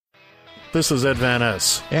This is Ed Van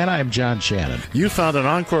Ness. And I'm John Shannon. You found an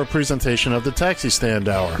encore presentation of the Taxi Stand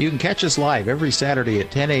Hour. You can catch us live every Saturday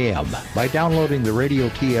at 10 a.m. by downloading the Radio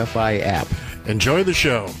TFI app. Enjoy the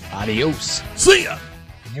show. Adios. See ya.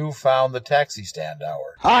 You found the Taxi Stand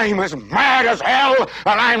Hour. I'm as mad as hell, and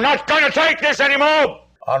I'm not going to take this anymore!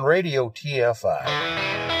 On Radio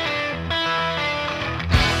TFI.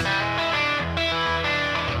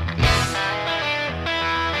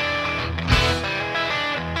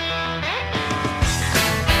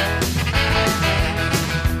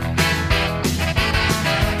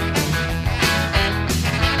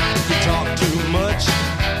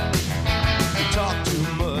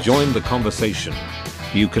 Join the conversation.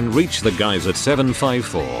 You can reach the guys at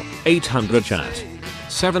 754-800-CHAT,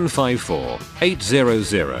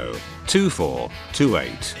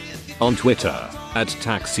 754-800-2428, on Twitter at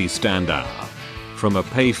Taxi Stand Hour. From a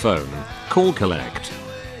payphone, call collect.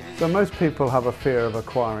 So most people have a fear of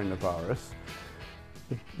acquiring the virus.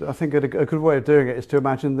 I think a good way of doing it is to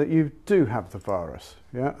imagine that you do have the virus,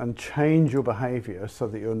 yeah, and change your behaviour so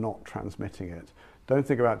that you're not transmitting it. Don't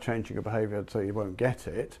think about changing your behaviour so you won't get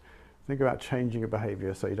it. Think about changing your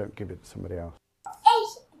behaviour so you don't give it to somebody else.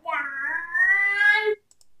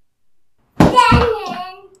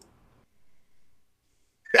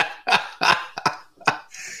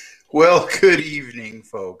 Well, good evening,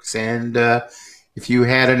 folks. And if you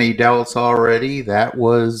had any doubts already, that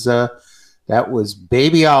was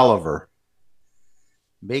Baby Oliver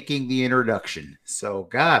making the introduction. So,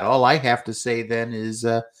 God, all I have to say then is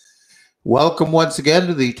welcome once again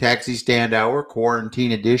to the Taxi Stand Hour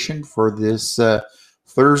Quarantine Edition for this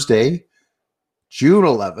Thursday, June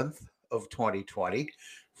 11th of 2020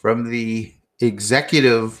 from the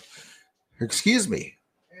executive,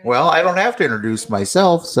 well, I don't have to introduce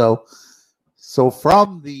myself. So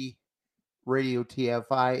from the Radio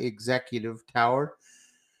TFI Executive Tower,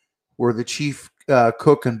 where the chief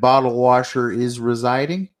cook and bottle washer is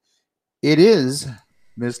residing, it is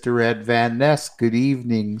Mr. Ed Van Ness. Good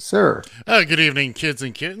evening, sir. Good evening, kids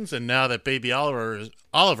and kittens. And now that Baby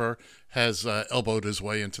Oliver has elbowed his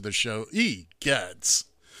way into the show, egads.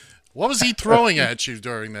 What was he throwing at you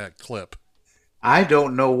during that clip? I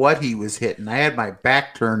don't know what he was hitting. I had my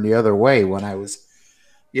back turned the other way when I was,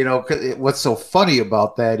 what's so funny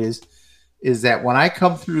about that is that when I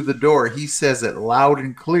come through the door, he says it loud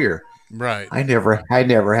and clear. Right. I never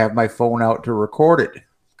have my phone out to record it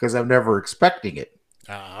because I'm never expecting it.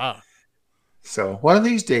 Ah. So one of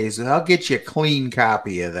these days, I'll get you a clean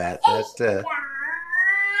copy of that.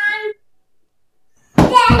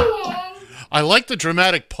 I like the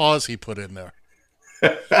dramatic pause he put in there.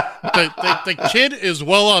 The kid is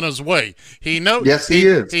well on his way. Yes, he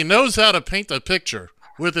is. He knows how to paint a picture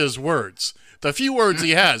with his words. The few words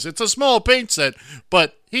he has, it's a small paint set,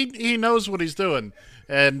 but he knows what he's doing.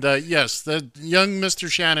 And yes, the young Mr.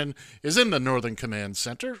 Shannon is in the Northern Command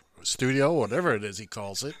Center, studio, whatever it is he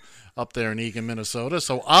calls it, up there in Eagan, Minnesota.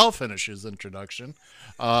 So I'll finish his introduction.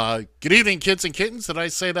 Good evening, kids and kittens. Did I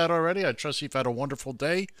say that already? I trust you've had a wonderful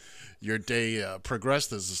day. Your day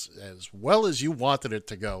progressed as well as you wanted it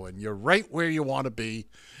to go, and you're right where you want to be.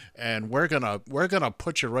 And we're gonna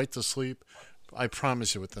put you right to sleep. I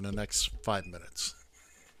promise you, within the next 5 minutes.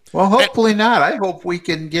 Well, hopefully not. I hope we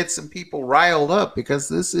can get some people riled up because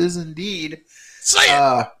this is indeed. Say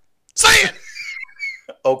it. Say it.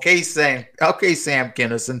 Okay, Sam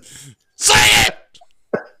Kinison. Say it.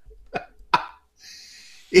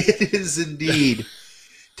 It is indeed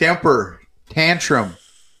Temper Tantrum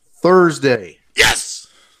Thursday. Yes.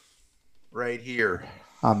 Right here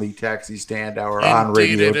on the Taxi Stand Hour Indeed on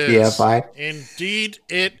Radio TFI. Indeed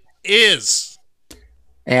it is.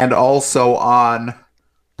 And also on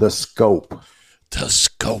The Scope. The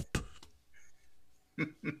Scope.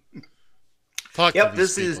 Talk Yep, to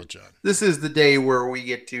these people, John. This is the day where we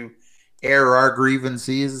get to air our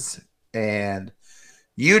grievances, and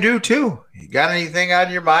you do too. You got anything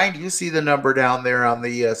on your mind? You see the number down there on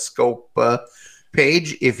the Scope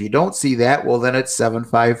page. If you don't see that, well, then it's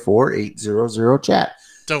 754-800-CHAT.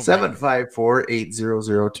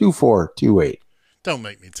 754-800-2428. Don't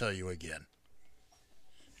make me tell you again.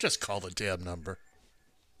 Just call the damn number.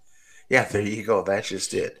 Yeah, there you go. That's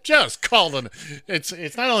just it. Just call them. It's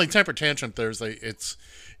not only Temper Tantrum Thursday. It's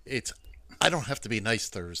I don't have to be nice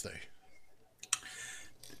Thursday.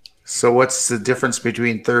 So what's the difference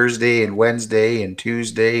between Thursday and Wednesday and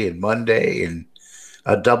Tuesday and Monday and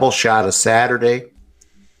a double shot of Saturday?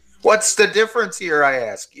 What's the difference here, I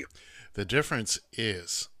ask you? The difference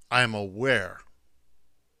is I'm aware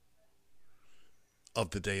of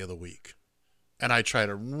the day of the week, and I try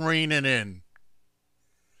to rein it in.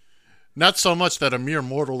 Not so much that a mere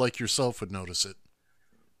mortal like yourself would notice it.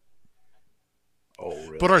 Oh,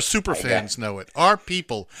 really? But our super fans know it. Our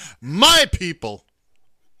people, my people,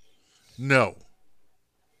 know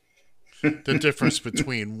the difference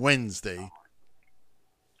between Wednesday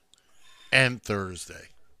and Thursday.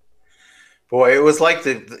 Boy, it was like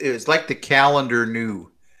the calendar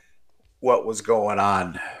knew what was going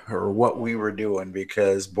on or what we were doing,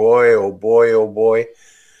 because boy, oh boy,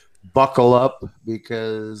 buckle up,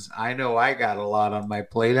 because I know I got a lot on my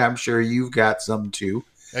plate. I'm sure you've got some too.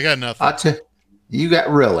 I got nothing. You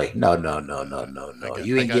got really? No.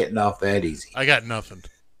 You ain't getting off that easy. I got nothing.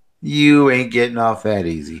 You ain't getting off that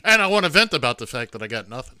easy. And I want to vent about the fact that I got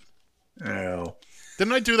nothing. No.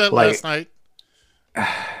 Didn't I do that last night?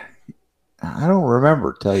 I don't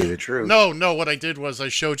remember, tell you the truth. No. What I did was I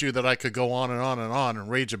showed you that I could go on and on and on and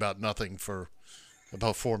rage about nothing for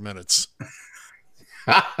about 4 minutes.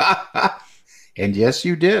 And yes,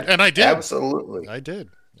 you did. And I did. Absolutely. I did.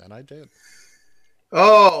 And I did.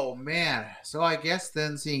 Oh, man. So I guess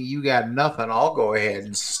then, seeing you got nothing, I'll go ahead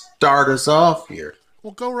and start us off here.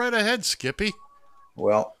 Well, go right ahead, Skippy.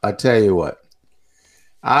 Well, I tell you what.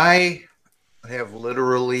 I have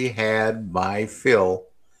literally had my fill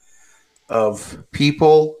of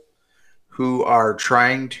people who are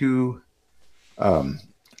trying to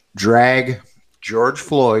drag George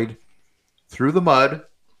Floyd through the mud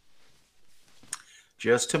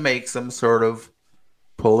just to make some sort of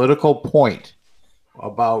political point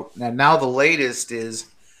about. And now the latest is,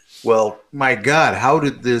 well, my God, how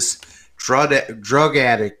did this drug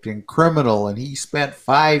addict and criminal, and he spent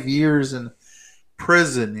 5 years in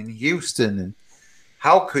prison in Houston, and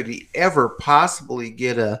how could he ever possibly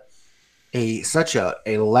get such a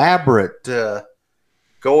elaborate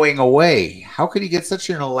going away? How could he get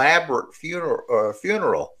such an elaborate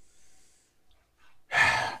funeral?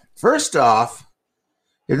 First off,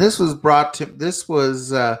 and this was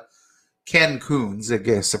Ken Coons,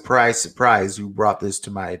 again, surprise, who brought this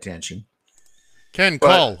to my attention. Ken,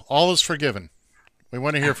 call. All is forgiven. We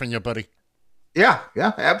want to hear from you, buddy. Yeah,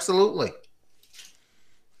 absolutely.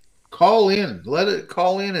 Call in.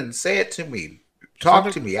 Call in and say it to me.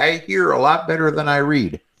 Talk to me. I hear a lot better than I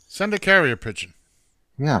read. Send a carrier pigeon.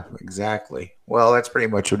 Yeah, exactly. Well, that's pretty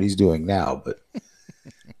much what he's doing now, but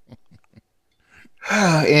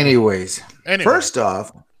anyways. First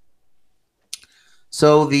off,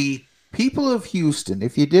 so the people of Houston,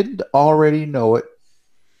 if you didn't already know it,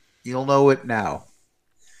 you'll know it now.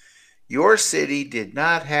 Your city did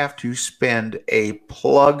not have to spend a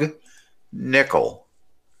plug nickel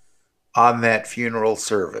on that funeral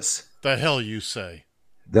service. The hell you say?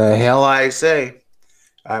 The hell I say.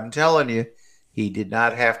 I'm telling you, he did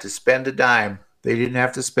not have to spend a dime. They didn't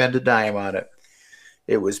have to spend a dime on it.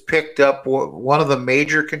 It was picked up. One of the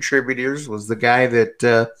major contributors was the guy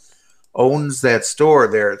that owns that store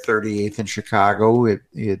there at 38th in Chicago,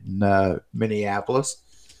 in Minneapolis,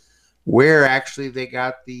 where actually they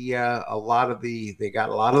got a lot of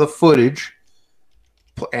the footage.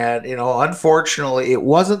 And unfortunately, it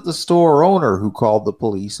wasn't the store owner who called the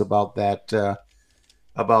police about that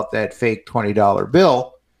fake $20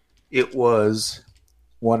 bill. It was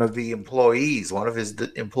one of his employees.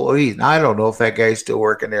 Now, I don't know if that guy's still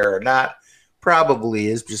working there or not. Probably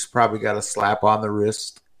is. Just probably got a slap on the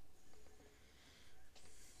wrist.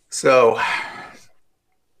 So,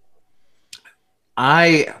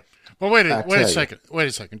 wait a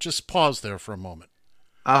second. Just pause there for a moment.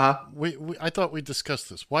 I thought we discussed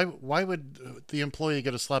this. Why would the employee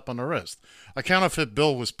get a slap on the wrist? A counterfeit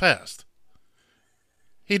bill was passed.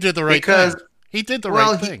 He did the right thing. He did the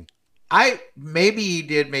right thing. Maybe he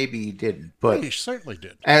did, maybe he didn't. But he certainly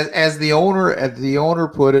did. As the owner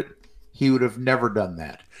put it, he would have never done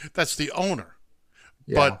that. That's the owner.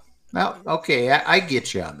 Yeah. But now, okay, I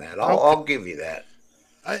get you on that. I'll give you that.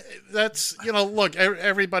 Look,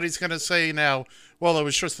 everybody's going to say now, well, it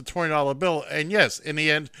was just a $20 bill. And yes, in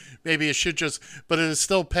the end, maybe it should but it is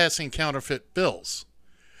still passing counterfeit bills.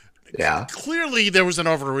 Yeah. Clearly, there was an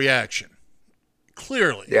overreaction.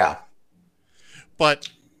 Clearly. Yeah. But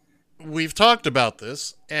we've talked about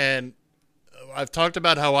this, and I've talked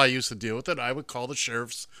about how I used to deal with it. I would call the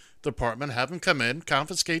sheriff's department, have them come in,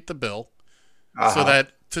 confiscate the bill, so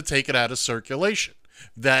that to take it out of circulation.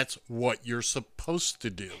 That's what you're supposed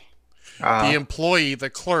to do. The employee,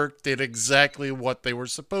 the clerk, did exactly what they were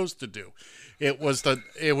supposed to do. It was the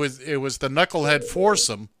knucklehead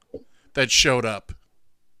foursome that showed up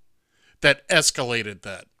that escalated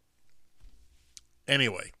that.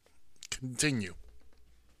 Anyway, continue.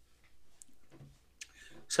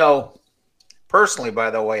 So, personally,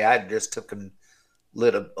 by the way, I just took and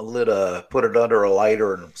put it under a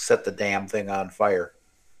lighter and set the damn thing on fire.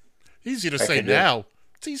 Easy to say now.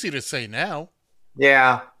 It's easy to say now.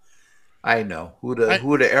 Yeah. I know. Who'd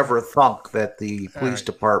have ever thunk that the police right.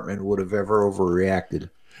 department would have ever overreacted?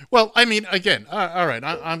 Well, I mean, again, all right,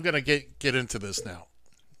 I'm going to get into this now.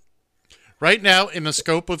 Right now, in the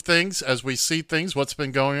scope of things, as we see things, what's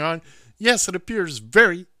been going on, yes, it appears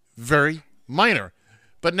very, very minor.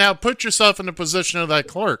 But now put yourself in the position of that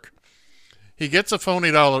clerk. He gets a phony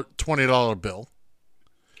 $20 bill.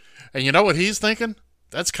 And you know what he's thinking?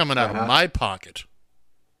 That's coming out of my pocket.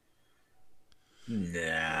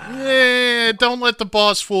 Nah. Yeah, don't let the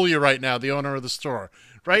boss fool you right now, the owner of the store.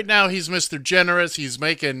 Right now, he's Mr. Generous. He's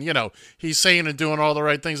making, he's saying and doing all the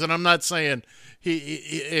right things. And I'm not saying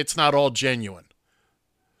it's not all genuine.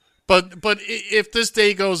 But if this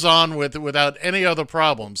day goes on without any other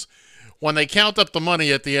problems, when they count up the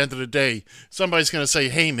money at the end of the day, somebody's going to say,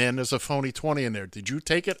 hey, man, there's a phony 20 in there. Did you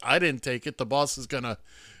take it? I didn't take it. The boss is going to,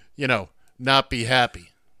 not be happy.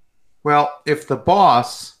 Well, if the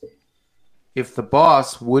boss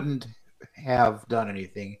wouldn't have done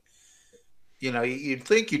anything, you'd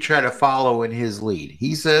think you try to follow in his lead.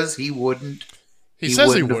 He says he wouldn't. He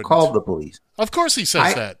says he wouldn't have called the police. Of course he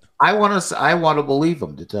says that. I want to believe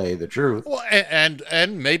him, to tell you the truth. Well,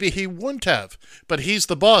 and maybe he wouldn't have, but he's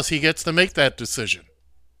the boss. He gets to make that decision.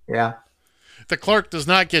 Yeah. The clerk does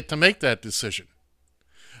not get to make that decision.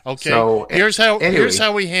 Okay. So, here's how anyway.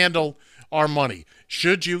 we handle our money.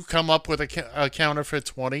 Should you come up with a counterfeit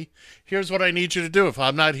 20? Here's what I need you to do. If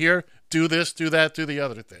I'm not here, do this, do that, do the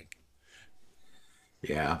other thing.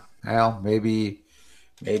 Yeah. Well, maybe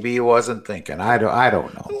he wasn't thinking. I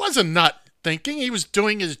don't know. He wasn't not thinking. He was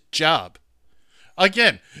doing his job.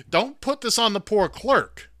 Again, don't put this on the poor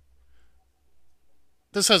clerk.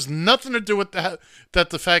 This has nothing to do with the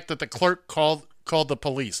fact that the clerk called the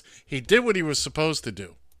police. He did what he was supposed to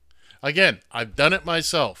do. Again, I've done it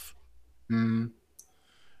myself. Mm-hmm.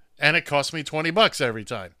 And it cost me $20 every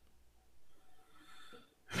time.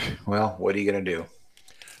 Well, what are you going to do?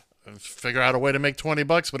 Figure out a way to make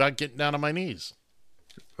 $20 without getting down on my knees.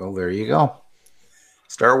 Well, there you go.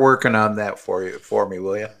 Start working on that for me,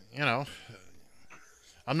 will you?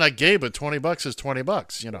 I'm not gay, but $20 is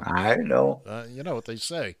 $20. I know. You know what they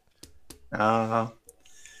say.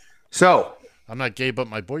 So I'm not gay, but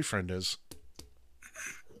my boyfriend is.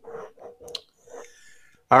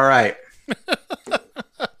 All right.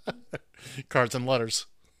 Cards and letters.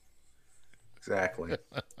 Exactly.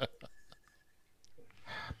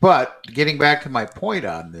 But getting back to my point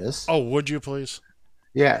on this. Oh, would you please?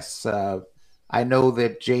 Yes. I know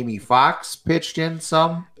that Jamie Foxx pitched in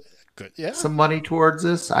some money towards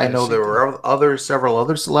this. I know there were several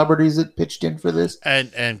other celebrities that pitched in for this.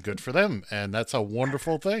 And good for them. And that's a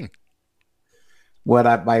wonderful thing.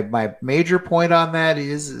 What my major point on that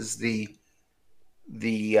is the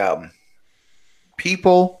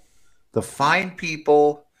people, the fine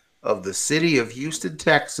people of the city of Houston,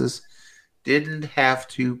 Texas, didn't have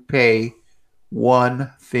to pay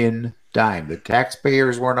one thin dime. The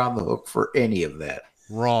taxpayers weren't on the hook for any of that.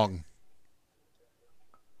 Wrong.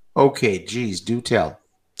 Okay, geez, do tell.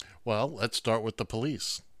 Well, let's start with the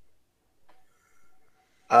police.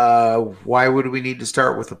 Why would we need to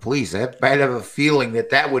start with the police? I might have a feeling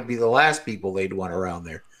that would be the last people they'd want around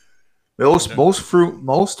there. Most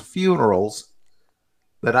funerals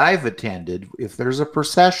that I've attended, if there's a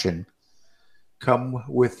procession, come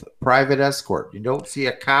with private escort. You don't see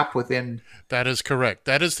a cop within. That is correct.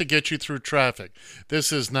 That is to get you through traffic.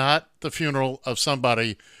 This is not the funeral of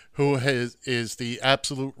somebody who is the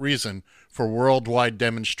absolute reason for worldwide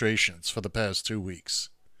demonstrations for the past 2 weeks.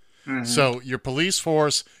 Mm-hmm. So your police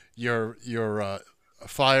force, your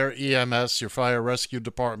fire EMS, your fire rescue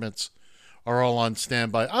departments are all on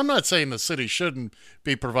standby. I'm not saying the city shouldn't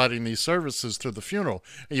be providing these services to the funeral.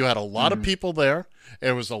 You had a lot of people there.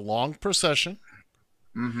 It was a long procession.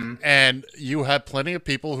 Mm-hmm. And you had plenty of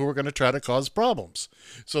people who were going to try to cause problems.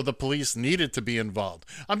 So the police needed to be involved.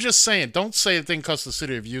 I'm just saying, don't say it didn't cost the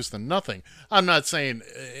city of Houston nothing. I'm not saying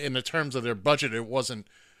in the terms of their budget it wasn't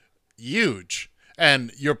huge.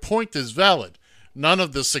 And your point is valid. None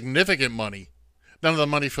of the significant money, none of the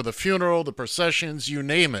money for the funeral, the processions, you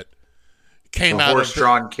name it, came out of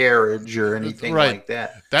horse-drawn carriage or anything like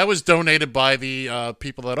that. That was donated by the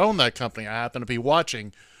people that own that company. I happened to be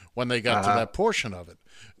watching when they got to that portion of it.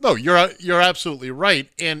 No, you're absolutely right.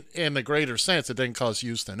 In the greater sense, it didn't cost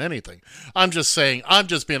Houston anything. I'm just saying, I'm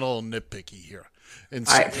just being a little nitpicky here.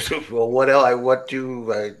 Well, what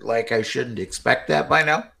do I shouldn't expect that by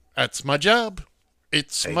now? That's my job.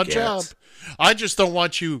 It's my job. I just don't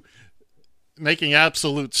want you making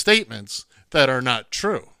absolute statements that are not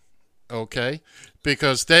true. Okay?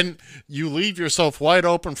 Because then you leave yourself wide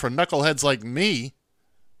open for knuckleheads like me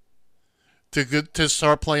to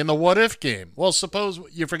start playing the what if game. Well, suppose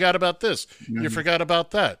you forgot about this. You forgot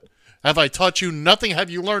about that. Have I taught you nothing? Have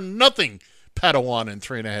you learned nothing, Padawan, in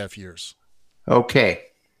 3.5 years? Okay.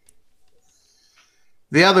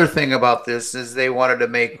 The other thing about this is they wanted to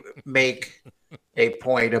make a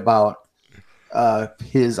point about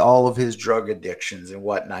all of his drug addictions and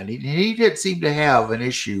whatnot. He did seem to have an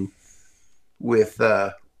issue with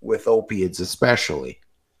opiates, especially.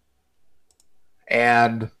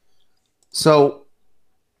 And so,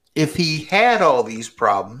 if he had all these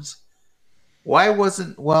problems, why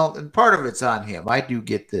wasn't, well, and part of it's on him. I do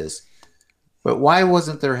get this. But why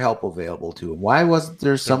wasn't there help available to him? Why wasn't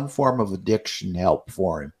there some form of addiction help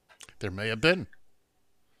for him? There may have been.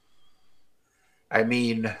 I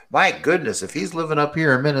mean, my goodness, if he's living up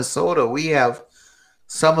here in Minnesota, we have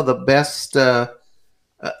some of the best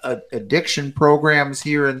addiction programs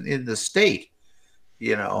here in the state.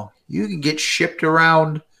 You know, you can get shipped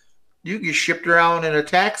around. You can get shipped around in a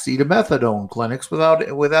taxi to methadone clinics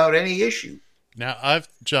without any issue. Now,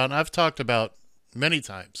 I've talked about many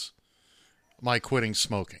times my quitting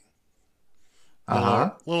smoking.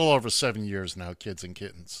 A little over 7 years now, kids and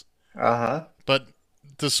kittens. But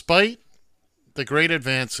despite the great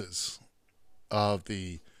advances of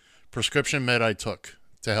the prescription med I took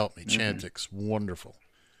to help me, Chantix, wonderful.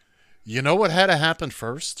 You know what had to happen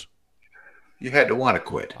first? You had to want to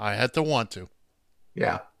quit. I had to want to.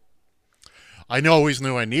 Yeah. I always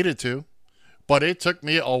knew I needed to, but it took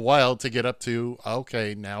me a while to get up to,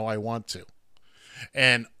 okay, now I want to.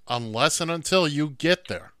 And unless and until you get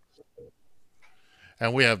there,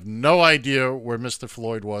 and we have no idea where Mr.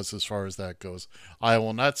 Floyd was as far as that goes, I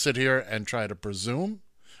will not sit here and try to presume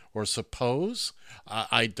or suppose.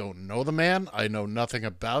 I don't know the man. I know nothing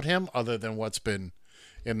about him other than what's been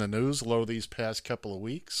in the news over these past couple of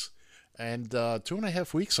weeks. And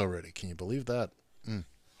 2.5 weeks already. Can you believe that?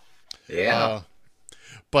 Yeah.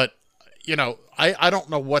 But, you know, I don't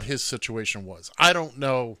know what his situation was. I don't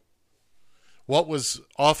know what was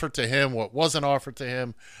offered to him, what wasn't offered to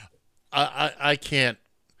him. I can't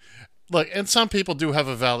look, and some people do have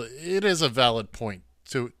it is a valid point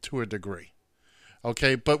to a degree.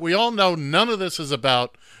 Okay, but we all know none of this is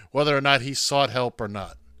about whether or not he sought help or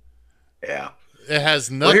not. Yeah. It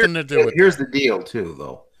has nothing to do with Here's the deal too,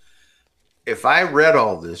 though. If I read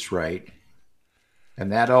all this right,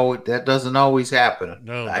 and that doesn't always happen.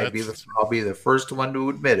 No, I'll be the first one to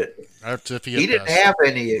admit it. He didn't have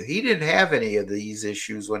any of these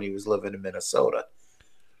issues when he was living in Minnesota.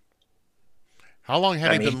 How long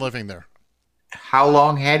had he been living there? How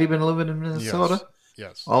long had he been living in Minnesota?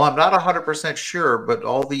 Yes. Well, I'm not 100% sure, but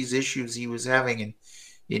all these issues he was having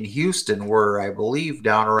in Houston were, I believe,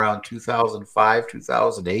 down around 2005,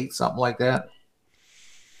 2008, something like that.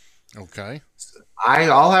 Okay.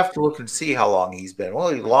 I'll have to look and see how long he's been. Well,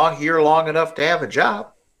 he's long enough to have a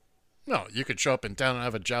job. No, you could show up in town and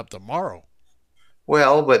have a job tomorrow.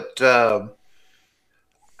 Well, but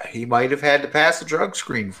he might have had to pass a drug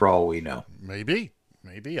screen for all we know. Maybe.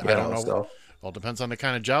 I don't know. So. Well, depends on the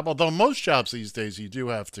kind of job. Although most jobs these days, you do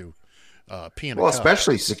have to pee in a cup.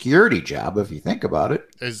 Especially security job, if you think about it.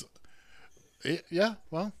 Yeah,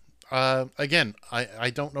 well, again, I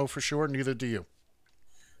don't know for sure. Neither do you.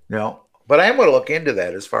 No, but I am going to look into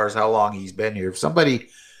that as far as how long he's been here. If somebody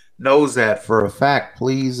knows that for a fact,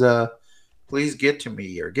 please get to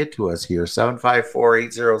me or get to us here.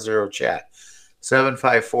 754-800-CHAT.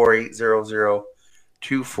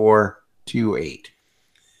 754-800-2428.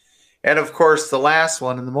 And of course, the last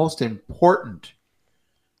one and the most important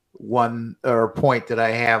one or point that I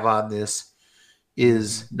have on this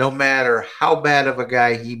is no matter how bad of a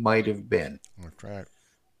guy he might have been. That's right.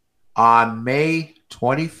 On May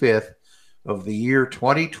 25th of the year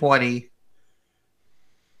 2020,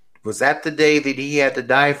 was that the day that he had to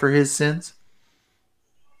die for his sins?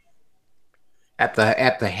 At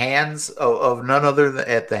the hands of none other than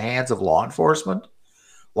at the hands of law enforcement?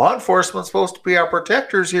 Law enforcement's supposed to be our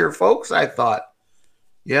protectors here, folks, I thought.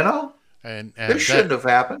 You know? And this shouldn't have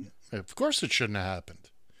happened. Of course it shouldn't have happened.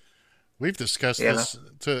 We've discussed this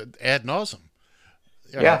to ad nauseum.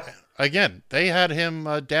 Yeah. Again, they had him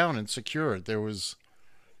down and secured. There was,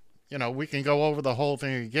 we can go over the whole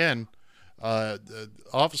thing again.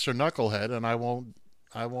 Officer Knucklehead, and I won't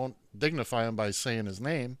dignify him by saying his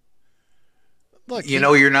name. Look,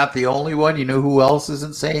 you're not the only one. You know who else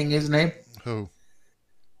isn't saying his name? Who?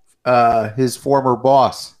 His former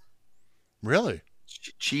boss. Really?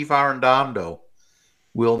 Chief Arredondo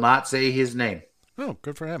will not say his name. Oh,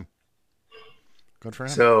 good for him. Good for him.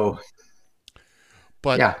 So,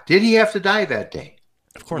 but yeah, did he have to die that day?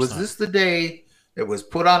 Of course Was not. this the day that was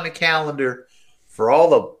put on the calendar for all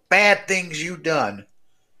the bad things you've done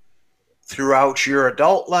throughout your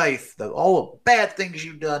adult life, all the bad things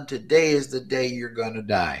you've done, today is the day you're going to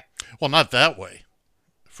die. Well, not that way,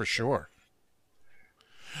 for sure.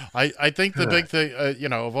 I think the big thing,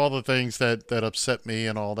 of all the things that upset me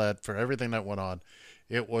and all that, for everything that went on,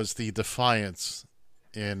 it was the defiance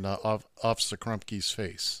in Officer Krupke's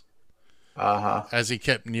face. As he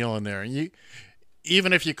kept kneeling there. And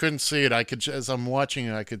even if you couldn't see it, as I'm watching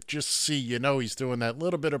it, I could just see, he's doing that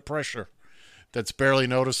little bit of pressure that's barely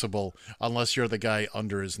noticeable unless you're the guy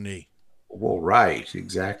under his knee. Well, right,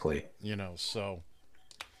 exactly. So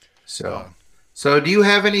do you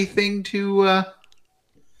have anything to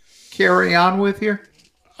carry on with here?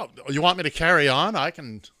 Oh, you want me to carry on? I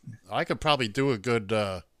could probably do a good.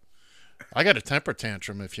 I got a temper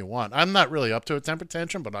tantrum if you want. I'm not really up to a temper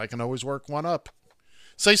tantrum, but I can always work one up.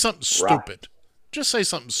 Say something stupid. Just say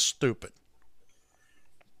something stupid.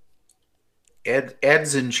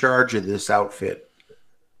 Ed's in charge of this outfit.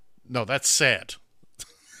 No, that's sad.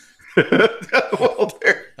 Well,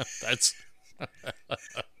 that's.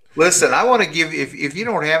 Listen, I want to give you, if you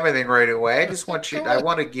don't have anything right away, I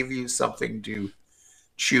want to give you something to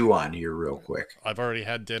chew on here real quick. I've already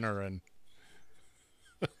had dinner and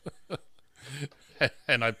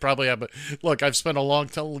and I probably have look, I've spent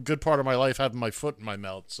a good part of my life having my foot in my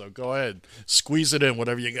mouth, so go ahead. Squeeze it in,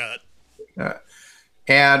 whatever you got.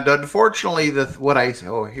 And unfortunately,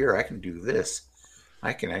 here, I can do this.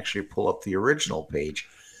 I can actually pull up the original page.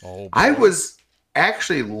 Oh, boy. I was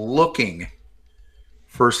actually looking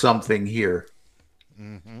for something here.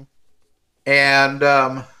 Mm-hmm. And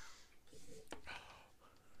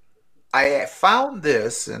I found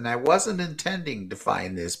this, and I wasn't intending to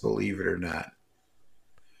find this, believe it or not.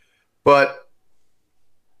 But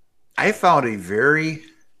I found a very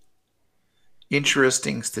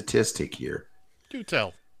interesting statistic here. Do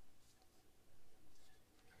tell.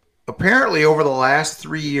 Apparently, over the last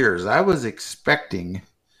 3 years, I was expecting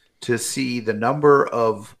to see the number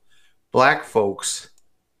of black folks,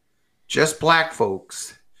 just black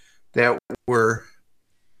folks, that were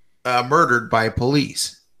murdered by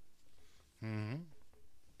police. Mm-hmm.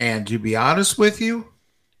 And to be honest with you,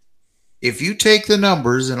 if you take the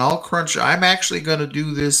numbers and I'll crunch, I'm actually going to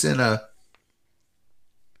do this here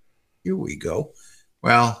we go.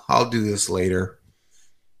 Well, I'll do this later.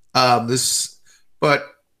 But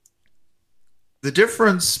the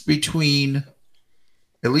difference between,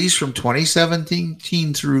 at least from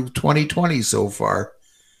 2017 through 2020 so far,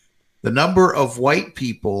 the number of white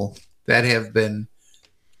people that have been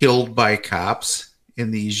killed by cops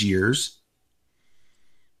in these years,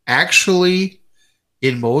 actually,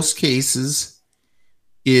 in most cases,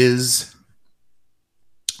 is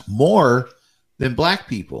more than black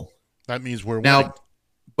people. That means we're winning.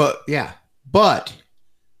 But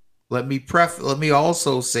let me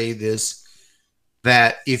also say this,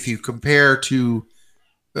 that if you compare to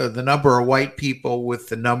the number of white people with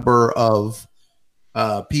the number of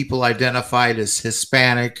people identified as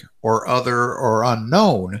Hispanic or other or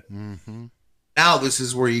unknown, mm-hmm. Now this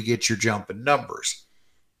is where you get your jump in numbers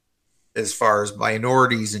as far as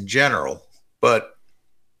minorities in general. But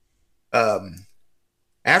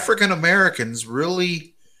African Americans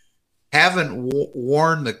really haven't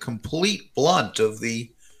worn the complete blunt of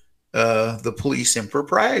the police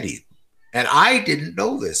impropriety. And I didn't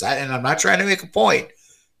know this. And I'm not trying to make a point.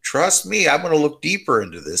 Trust me, I'm going to look deeper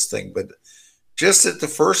into this thing. But just at the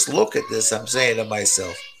first look at this, I'm saying to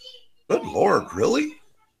myself, good Lord, really?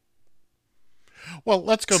 Well,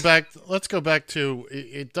 let's go back to,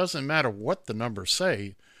 it doesn't matter what the numbers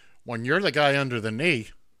say. When you're the guy under the knee,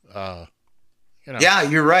 Yeah,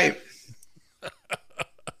 you're right.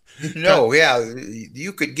 No, yeah,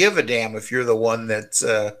 you could give a damn if you're the one that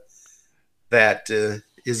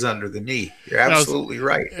is under the knee. You're absolutely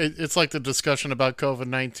right. It's like the discussion about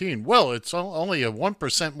COVID-19. Well, it's only a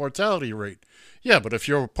 1% mortality rate. Yeah, but if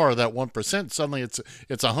you're part of that 1%, suddenly it's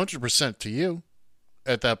 100% to you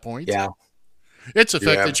at that point. Yeah. It's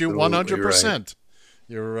affected you 100%. Right.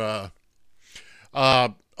 You're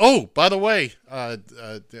oh, by the way, I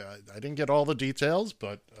didn't get all the details,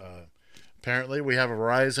 but apparently we have a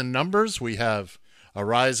rise in numbers. We have a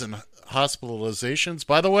rise in hospitalizations.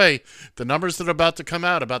 By the way, the numbers that are about to come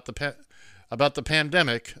out about the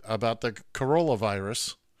pandemic, about the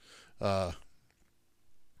coronavirus,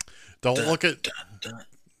 don't look at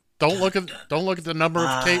the number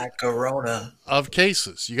of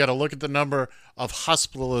cases. You got to look at the number of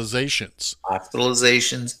hospitalizations.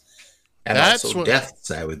 And also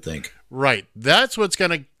deaths, I would think. Right. That's what's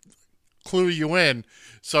going to clue you in.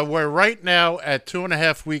 So we're right now at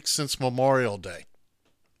 2.5 weeks since Memorial Day.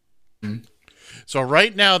 Mm-hmm. So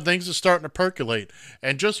right now things are starting to percolate,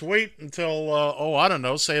 and just wait until I don't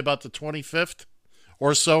know, say about the 25th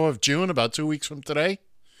or so of June, about 2 weeks from today,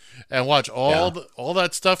 and watch all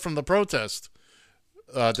that stuff from the protest,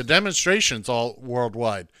 the demonstrations all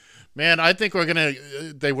worldwide. Man, I think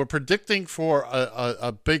they were predicting for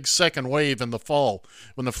a big second wave in the fall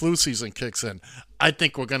when the flu season kicks in. I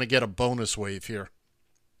think we're going to get a bonus wave here.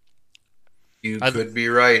 You could be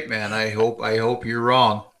right, man. I hope you're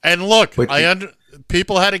wrong. And look,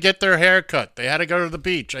 people had to get their hair cut. They had to go to the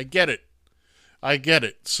beach. I get it.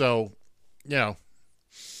 So, you know.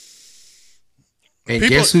 Hey,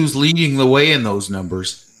 guess who's leading the way in those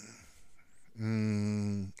numbers?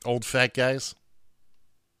 Old fat guys.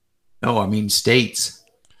 No, I mean states.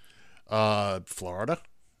 Florida.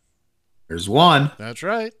 There's one. That's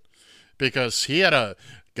right. Because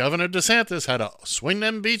Governor DeSantis had to swing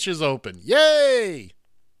them beaches open. Yay!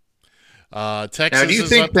 Texas. Now, do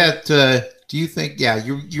you think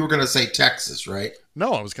you were going to say Texas, right?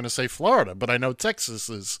 No, I was going to say Florida, but I know Texas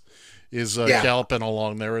is galloping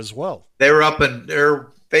along there as well. They're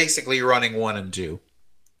basically running 1 and 2.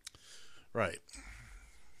 Right.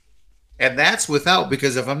 And that's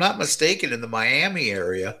because if I'm not mistaken, in the Miami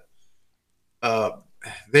area,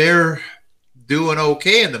 they're doing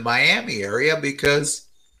okay in the Miami area because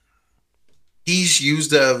he's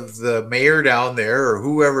used the mayor down there or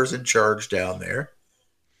whoever's in charge down there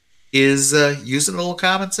is using a little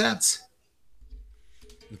common sense.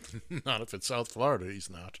 Not if it's South Florida,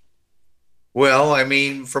 he's not. Well, I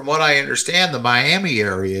mean, from what I understand, the Miami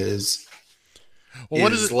area is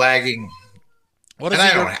lagging. What is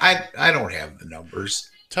I don't have the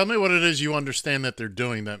numbers. Tell me what it is you understand that they're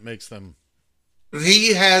doing that makes them.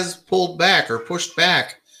 He has pulled back or pushed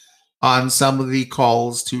back on some of the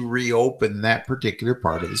calls to reopen that particular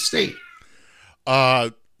part of the state.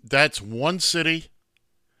 That's one city,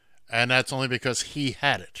 and that's only because he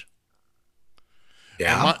had it.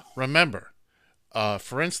 Yeah. Remember,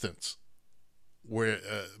 for instance, where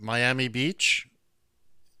Miami Beach,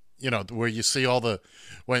 you know, where you see all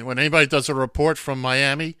when anybody does a report from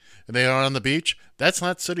Miami and they are on the beach, that's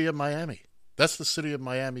not city of Miami. That's the city of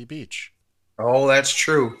Miami Beach. Oh, that's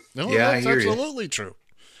true. No, yeah, that's absolutely true.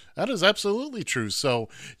 That is absolutely true. So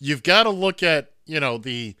you've got to look at, you know,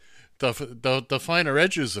 the finer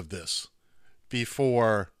edges of this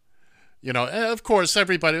before, you know, and of course,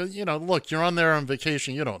 everybody, you know, look, you're on there on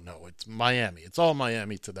vacation. You don't know. It's Miami. It's all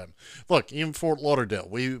Miami to them. Look, even Fort Lauderdale,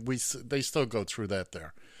 they still go through that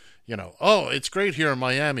there. You know, oh, it's great here in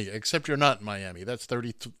Miami, except you're not in Miami. That's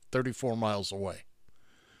 34 miles away.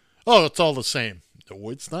 Oh, it's all the same. No,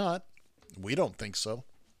 it's not. We don't think so.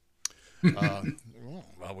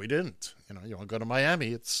 Well, we didn't. You know, you want to go to Miami,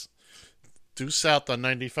 it's due south on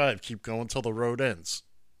 95. Keep going till the road ends.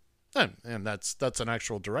 And that's an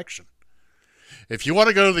actual direction. If you want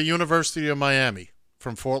to go to the University of Miami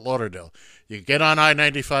from Fort Lauderdale, you get on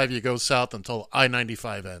I-95, you go south until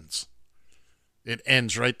I-95 ends. It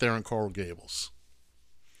ends right there in Coral Gables.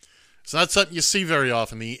 It's not something you see very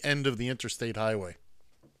often, the end of the interstate highway.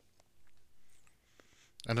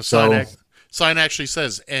 And the sign actually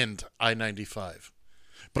says end I-95.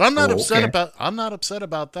 But I'm not upset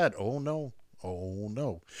about that. Oh no.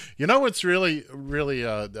 You know what's really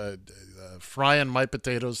frying my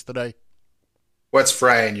potatoes today? What's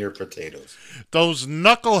frying your potatoes? Those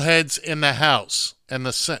knuckleheads in the House and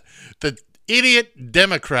the idiot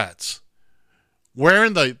Democrats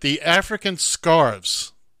wearing the African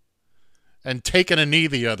scarves and taking a knee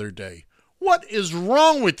the other day. What is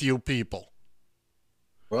wrong with you people?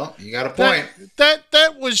 Well, you got a point.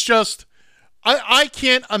 That was just, I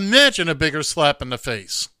can't imagine a bigger slap in the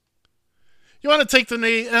face. You want to take the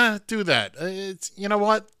knee? Do that. You know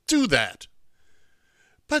what? Do that.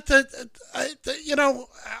 But I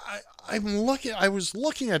was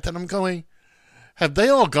looking at that. I'm going, have they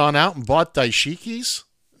all gone out and bought dashikis?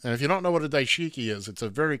 And if you don't know what a dashiki is, it's a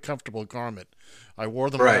very comfortable garment. I wore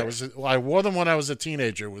them when I was a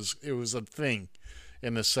teenager. It was a thing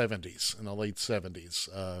in the 70s, in the late 70s.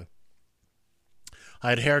 I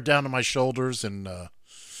had hair down to my shoulders and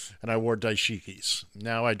I wore dashikis.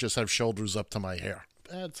 Now I just have shoulders up to my hair.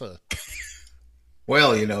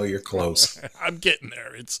 Well, you know, you're close. I'm getting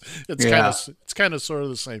there. It's kind of sort of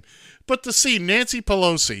the same. But to see Nancy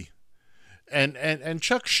Pelosi and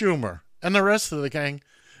Chuck Schumer and the rest of the gang,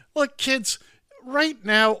 look, kids, right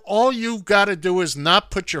now all you got to do is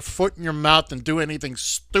not put your foot in your mouth and do anything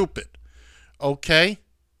stupid. Okay?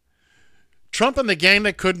 Trump and the gang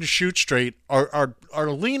that couldn't shoot straight are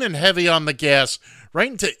leaning heavy on the gas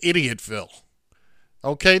right into Idiotville.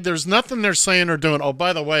 Okay? There's nothing they're saying or doing. Oh,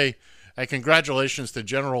 by the way, and congratulations to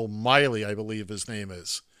General Miley, I believe his name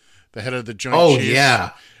is, the head of the Joint Oh, Chiefs.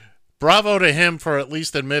 yeah. Bravo to him for at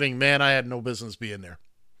least admitting, man, I had no business being there.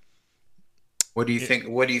 What do you think?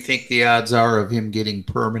 What do you think the odds are of him getting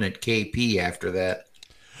permanent KP after that?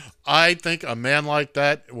 I think a man like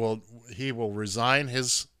that will resign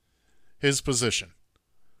his position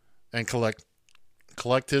and collect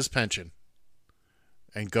his pension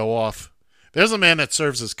and go off. There's a man that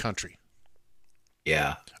serves his country.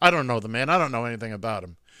 Yeah. I don't know the man. I don't know anything about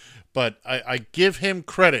him. But I give him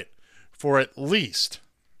credit for at least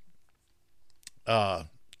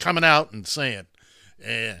coming out and saying,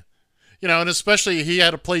 and especially he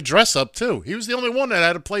had to play dress up too. He was the only one that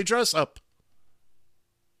had to play dress up.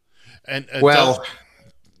 And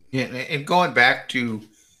and going back to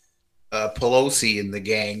Pelosi and the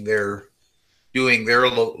gang, they're doing their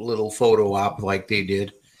little photo op like they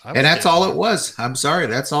did. And that's all it was. I'm sorry.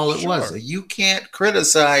 That's all it was. You can't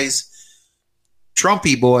criticize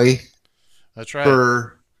Trumpy boy. That's right.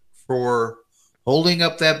 For holding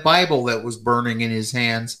up that Bible that was burning in his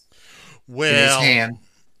hands.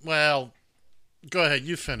 Well, go ahead.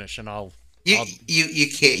 You finish, and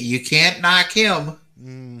you can't knock him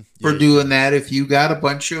for doing that. If you got a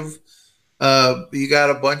bunch of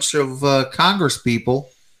Congress people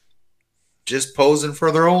just posing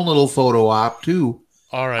for their own little photo op too.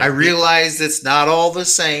 All right. I realize it's not all the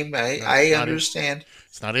same. I understand.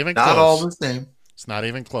 It's not even not close. all the same. It's not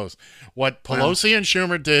even close. What Pelosi and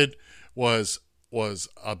Schumer did was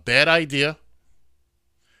a bad idea,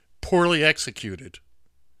 poorly executed,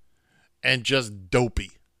 and just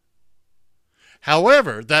dopey.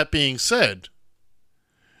 However, that being said,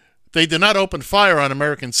 they did not open fire on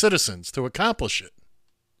American citizens to accomplish it.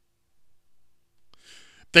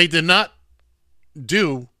 They did not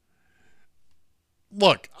do.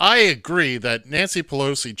 Look, I agree that Nancy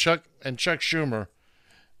Pelosi, Chuck Schumer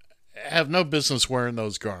have no business wearing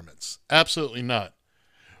those garments. Absolutely not.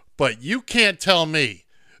 But you can't tell me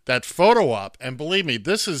that photo op, and believe me,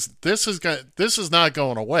 this is not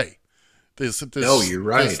going away. No, you're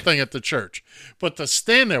right. This thing at the church. But to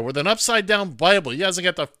stand there with an upside down Bible, he hasn't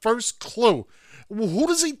got the first clue. Who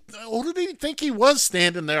did he think he was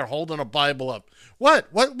standing there holding a Bible up?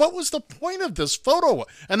 What was the point of this photo op?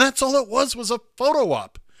 And that's all it was a photo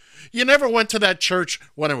op. You never went to that church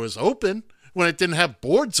when it was open, when it didn't have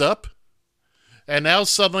boards up. And now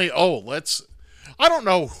suddenly, I don't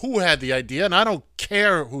know who had the idea, and I don't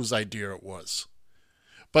care whose idea it was.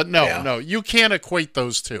 But no, you can't equate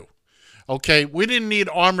those two. Okay, we didn't need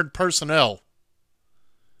armored personnel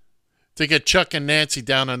to get Chuck and Nancy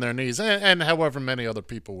down on their knees, and however many other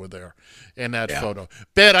people were there in that photo.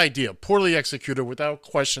 Bad idea, poorly executed without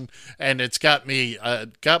question, and it's got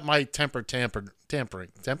my temper tampering.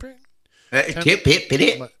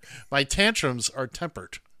 My tantrums are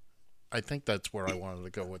tempered. I think that's where I wanted to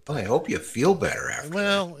go with that. Well, I hope you feel better after.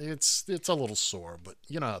 Well, it's a little sore, but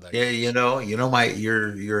you know how that goes. Yeah,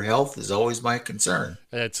 your health is always my concern.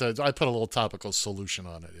 I put a little topical solution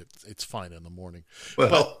on it. It's fine in the morning.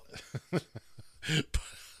 Well,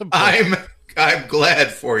 I'm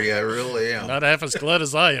glad for you. I really am. Not half as glad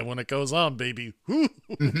as I am when it goes on, baby.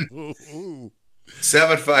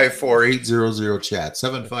 754-800-CHAT.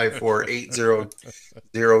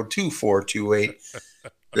 754-800-2428.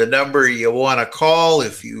 The number you want to call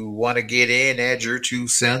if you want to get in, add your 2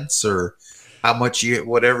 cents or how much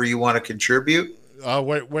whatever you want to contribute.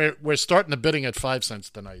 We're starting the bidding at 5 cents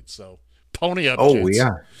tonight, so pony up. Oh, kids. we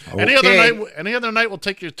are. Okay. Any other night, we'll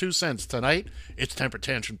take your 2 cents. Tonight, it's Temper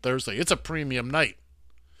Tantrum Thursday. It's a premium night.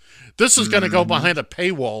 This is going to go behind a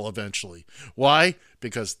paywall eventually. Why?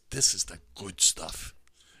 Because this is the good stuff.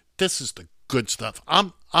 This is the good stuff.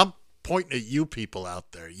 I'm pointing at you people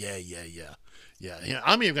out there. Yeah.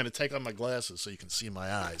 I'm even going to take off my glasses so you can see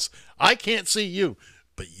my eyes. I can't see you,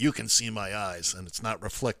 but you can see my eyes, and it's not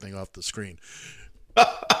reflecting off the screen.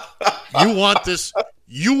 You want this?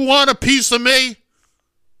 You want a piece of me?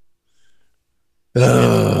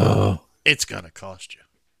 It's going to cost you.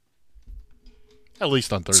 At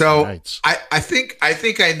least on Thursday nights. I think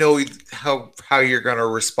I know how you're going to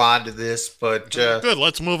respond to this, but good.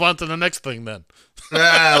 Let's move on to the next thing then.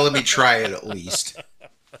 Let me try it at least.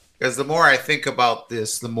 Because the more I think about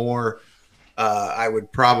this, the more I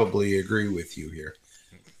would probably agree with you here.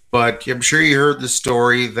 But I'm sure you heard the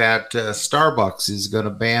story that Starbucks is going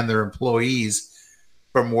to ban their employees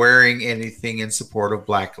from wearing anything in support of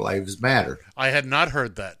Black Lives Matter. I had not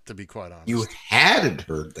heard that, to be quite honest. You hadn't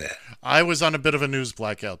heard that? I was on a bit of a news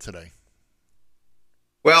blackout today.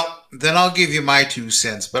 Well, then I'll give you my 2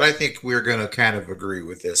 cents, but I think we're going to kind of agree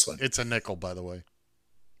with this one. It's a nickel, by the way.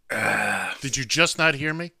 Did you just not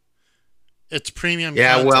hear me? It's premium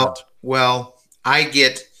content. Well, I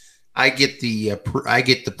get I get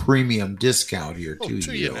the premium discount here Oh, too.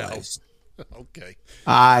 do You you now? realize? Okay.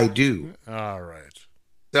 I do. All right.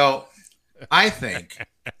 So I think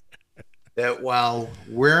that while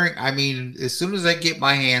wearing, I mean, as soon as I get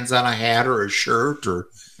my hands on a hat or a shirt or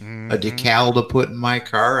a decal to put in my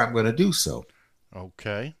car, I'm going to do so.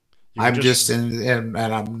 Okay. I'm just and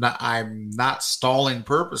I'm not stalling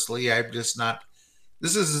purposely. I'm just not.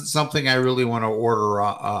 This isn't something I really want to order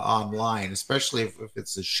online, especially if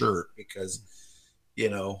it's a shirt, because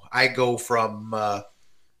I go from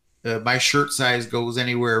my shirt size goes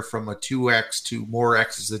anywhere from a 2X to more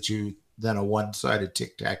X's than a one-sided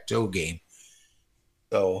tic-tac-toe game.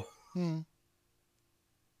 So, come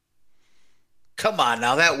on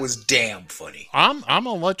now, that was damn funny. I'm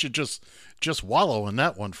gonna let you just wallow in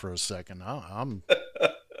that one for a second. I'm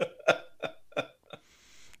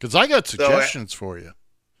because I got suggestions for you.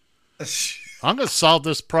 I'm gonna solve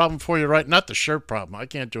this problem for you, right? Not the shirt problem. I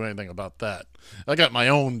can't do anything about that. I got my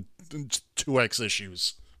own 2X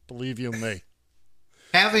issues. Believe you me.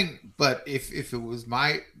 But if it was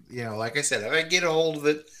my, like I said, if I get a hold of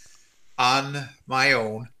it on my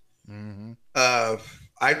own,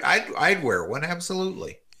 I'd wear one,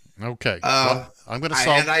 absolutely. Okay. Well, I'm going to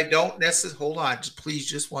solve. And I don't necessarily. Hold on, please,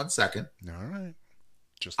 just 1 second. All right.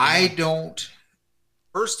 I don't.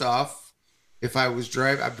 First off, if I was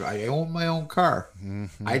driving, I own my own car.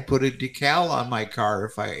 I'd put a decal on my car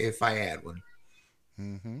if I had one.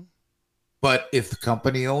 But if the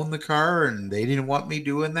company owned the car and they didn't want me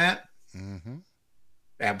doing that,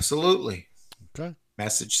 absolutely. Okay.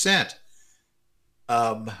 Message sent.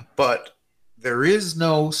 But there is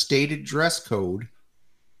no stated dress code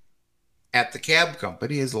at the cab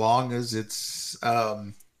company as long as it's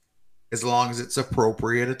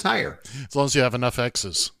appropriate attire. As long as you have enough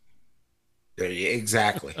X's.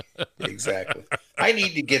 Exactly. Exactly. I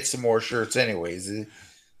need to get some more shirts anyways.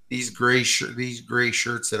 These gray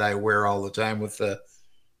shirts that I wear all the time with the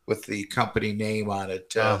company name on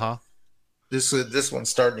it. This one's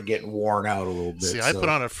starting to get worn out a little bit. See, I put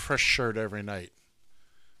on a fresh shirt every night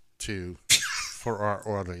for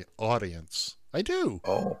our audience. I do.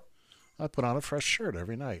 Oh. I put on a fresh shirt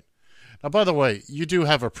every night. Now, by the way, you do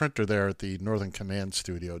have a printer there at the Northern Command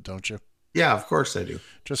Studio, don't you? Yeah, of course I do.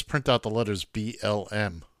 Just print out the letters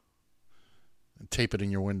BLM and tape it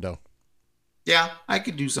in your window. Yeah, I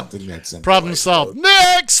could do something that simple. Problem solved.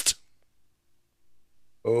 Next!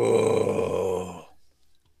 Oh.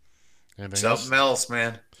 Something else,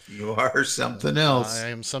 man. You are something else. I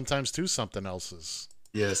am sometimes two something else's.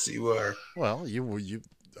 Yes, you are. Well,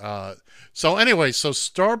 so anyway, so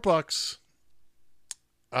Starbucks.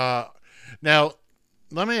 Now,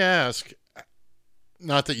 let me ask.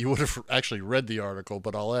 Not that you would have actually read the article,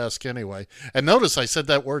 but I'll ask anyway. And notice I said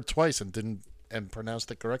that word twice and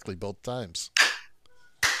pronounced it correctly both times.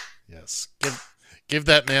 Yes, give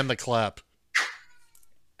that man the clap.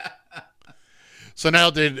 So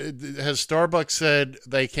now, has Starbucks said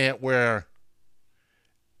they can't wear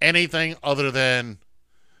anything other than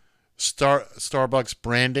Starbucks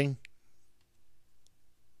branding?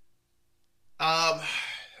 I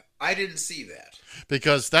didn't see that.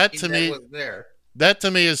 Because that to me was there. That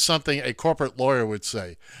to me is something a corporate lawyer would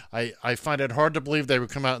say. I find it hard to believe they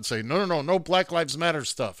would come out and say, no Black Lives Matter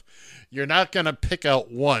stuff. You're not going to pick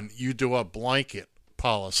out one. You do a blanket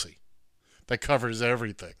policy that covers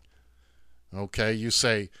everything. Okay, you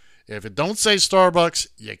say, if it don't say Starbucks,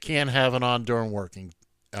 you can't have it on during working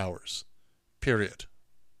hours. Period.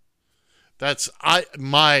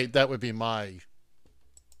 That would be my.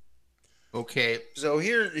 Okay, so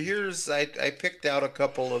here's I picked out a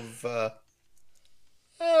couple of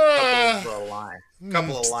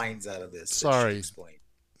lines out of this. Sorry,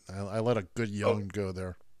 I let a good yawn go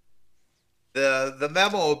there. The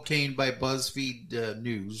memo obtained by BuzzFeed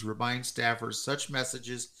News reminds staffers such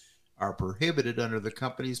messages are prohibited under the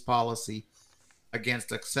company's policy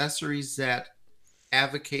against accessories that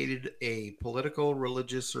advocated a political,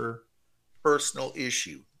 religious, or personal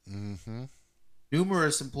issue. Mm-hmm.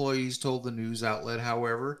 Numerous employees told the news outlet,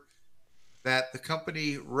 however, that the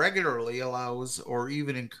company regularly allows or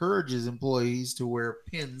even encourages employees to wear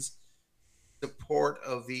pins in support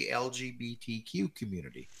of the LGBTQ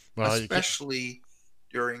community, especially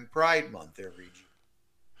during Pride Month every June.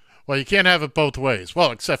 Well, you can't have it both ways.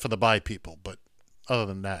 Well, except for the bi people, but other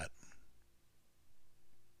than that.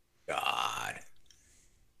 God.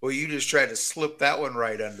 Well, you just tried to slip that one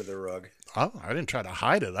right under the rug. Oh, I didn't try to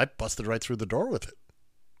hide it. I busted right through the door with it.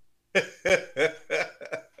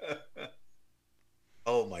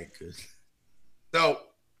 Oh my goodness! So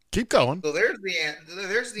keep going. So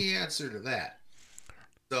there's the answer to that.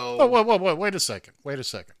 So wait a second.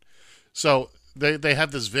 So they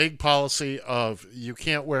have this vague policy of you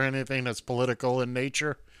can't wear anything that's political in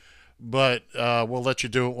nature, but we'll let you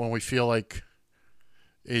do it when we feel like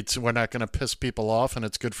we're not going to piss people off and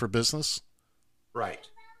it's good for business. Right.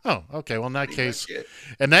 Oh, okay. Well, Pretty much it.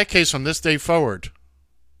 in that case, from this day forward,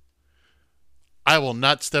 I will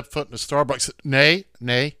not step foot in a Starbucks. Nay,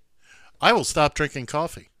 I will stop drinking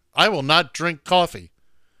coffee. I will not drink coffee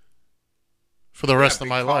for the rest of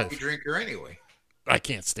my life. Coffee drinker anyway. I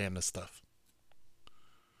can't stand this stuff.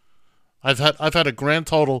 I've had a grand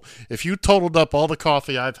total. If you totaled up all the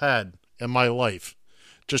coffee I've had in my life,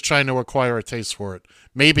 just trying to acquire a taste for it,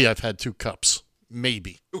 maybe I've had 2 cups.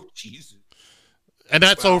 Maybe. Oh, Jesus. And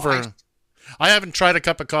that's Well, over. I haven't tried a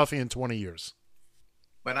cup of coffee in 20 years.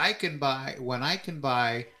 When I can buy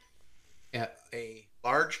a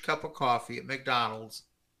large cup of coffee at McDonald's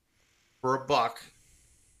for $1,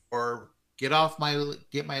 or get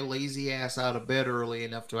my lazy ass out of bed early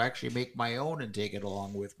enough to actually make my own and take it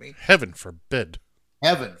along with me. Heaven forbid.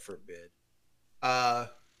 Heaven forbid. The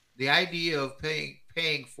idea of paying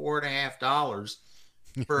 $4.50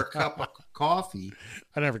 for a cup of coffee,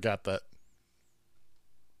 I never got that.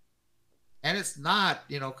 and it's not,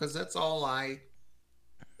 because that's all I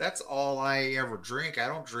ever drink. I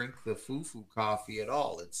don't drink the foo-foo coffee at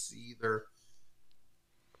all. It's either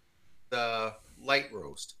the light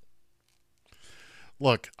roast.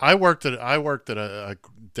 Look, I worked at a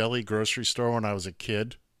deli grocery store when I was a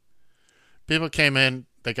kid. People came in,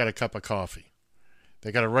 they got a cup of coffee.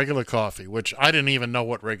 They got a regular coffee, which I didn't even know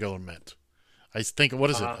what regular meant. I think, what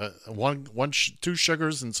is it? 2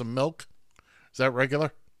 sugars and some milk? Is that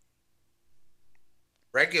regular?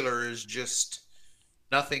 Regular is just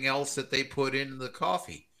nothing else that they put in the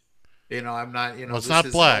coffee. I'm not, Well, it's this not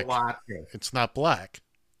is black. a latte. It's not black.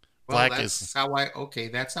 Well, Black that's is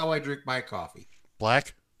that's how I drink my coffee.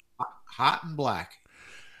 black. Hot and black.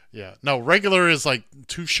 Yeah. No, regular is like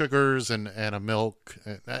 2 sugars and a milk.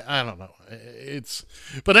 I don't know.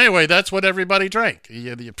 But anyway, that's what everybody drank.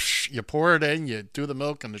 You pour it in, you do the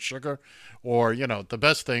milk and the sugar, or, the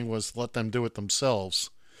best thing was let them do it themselves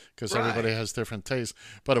because everybody has different tastes.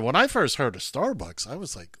 But when I first heard of Starbucks, I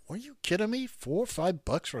was like, were you kidding me? $4 or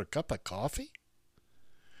 $5 for a cup of coffee?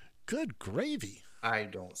 Good gravy. I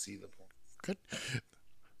don't see the point. Good.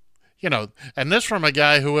 And this from a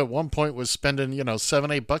guy who at one point was spending,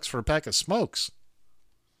 $7, $8 for a pack of smokes.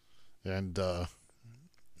 And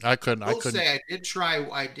I couldn't. I did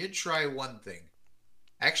try one thing.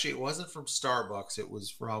 Actually, it wasn't from Starbucks. It was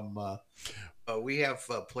from we have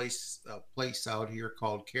a place out here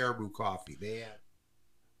called Caribou Coffee. They have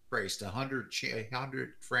Christ 100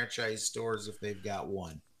 franchise stores if they've got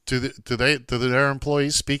one. Do their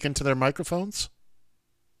employees speak into their microphones?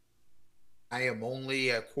 I am only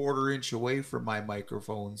a quarter-inch away from my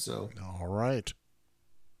microphone, so. All right.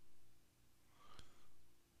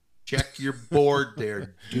 Check your board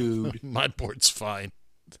there, dude. My board's fine.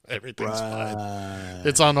 Everything's fine.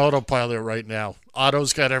 It's on autopilot right now.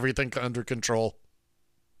 Otto's got everything under control.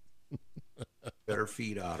 Better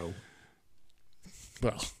feed Otto.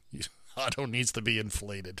 Well, Otto needs to be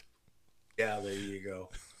inflated. Yeah, there you go.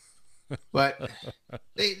 But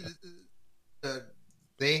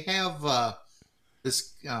they have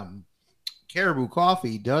this Caribou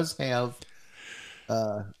Coffee does have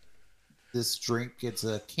this drink. It's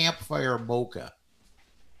a campfire mocha,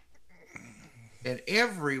 and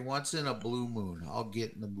every once in a blue moon, I'll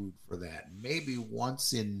get in the mood for that. Maybe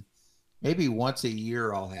once a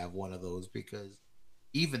year, I'll have one of those because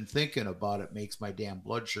even thinking about it makes my damn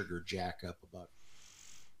blood sugar jack up about.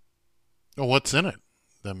 Oh, what's in it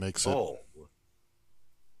that makes it? Oh,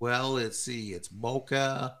 well, let's see. It's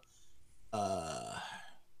mocha. Trying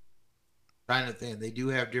to think. They do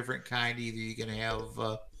have different kind. Either you can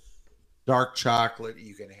have dark chocolate,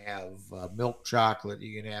 you can have milk chocolate,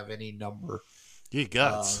 you can have any number. You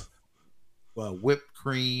got whipped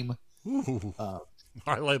cream. Ooh,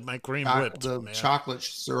 I like my cream whipped. The man. chocolate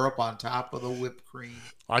syrup on top of the whipped cream.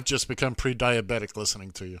 I've just become pre-diabetic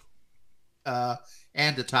listening to you.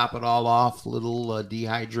 And to top it all off, little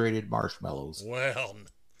dehydrated marshmallows.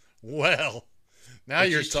 Well, now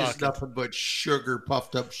you're talking. Just nothing but sugar,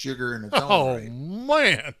 puffed up sugar in its own Oh, right.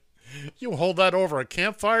 man. You hold that over a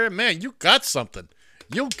campfire? Man, you got something.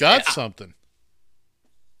 You got something.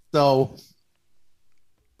 So,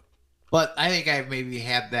 but I think I've maybe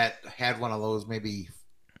had one of those maybe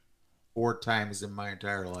 4 times in my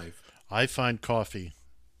entire life. I find coffee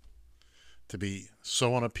to be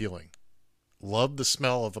so unappealing. Love the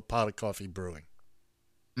smell of a pot of coffee brewing.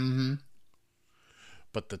 Mm-hmm.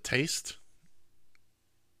 But the taste,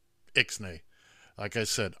 ixnay. Like I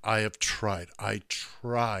said, I have tried. I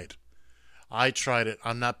tried it.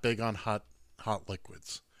 I'm not big on hot hot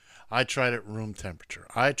liquids. I tried it room temperature.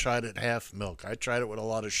 I tried it half milk. I tried it with a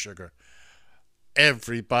lot of sugar.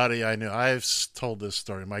 Everybody I knew, I've told this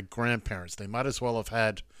story, my grandparents, they might as well have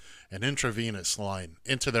had an intravenous line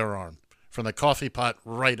into their arm, from the coffee pot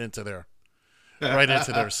right into their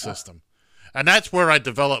system. And that's where I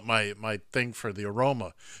developed my thing for the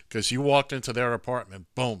aroma, because you walked into their apartment,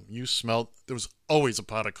 boom, you smelled, there was always a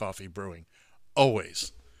pot of coffee brewing.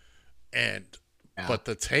 Always. But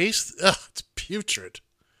the taste, it's putrid.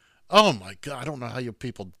 Oh my God, I don't know how you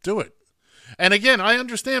people do it. And again, I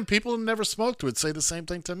understand people who never smoked would say the same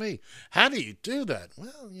thing to me. How do you do that?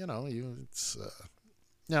 Well,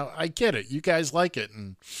 I get it. You guys like it,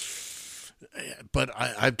 but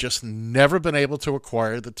I've just never been able to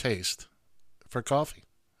acquire the taste for coffee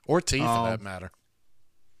or tea, for that matter.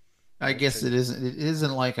 I guess it isn't. It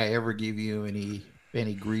isn't like I ever give you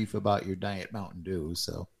any grief about your Diet Mountain Dew.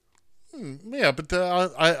 So. Yeah, but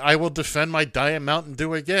I will defend my Diet Mountain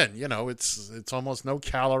Dew again. It's almost no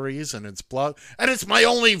calories, and it's blood, and it's my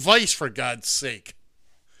only vice, for God's sake.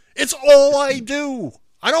 It's all I do.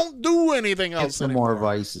 I don't do anything else Some anymore. more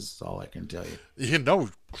vices is all I can tell you.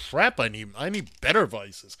 Crap, I need better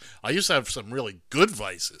vices. I used to have some really good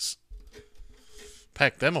vices.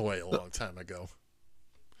 Packed them away a long time ago.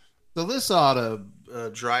 So this ought to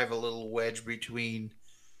drive a little wedge between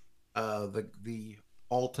the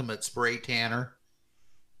ultimate spray tanner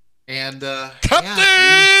and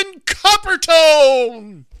Captain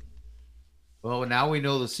Coppertone. Well, now we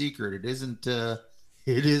know the secret. It isn't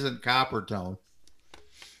Coppertone.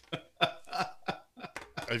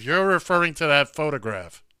 If you're referring to that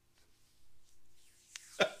photograph,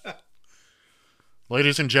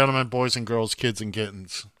 ladies and gentlemen, boys and girls, kids and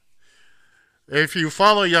kittens, if you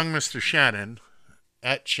follow young Mr. Shannon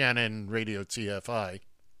at Shannon Radio TFI,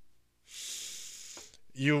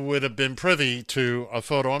 you would have been privy to a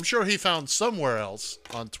photo I'm sure he found somewhere else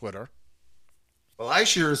on Twitter. Well, I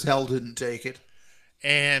sure as hell didn't take it.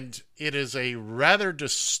 And it is a rather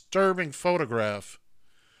disturbing photograph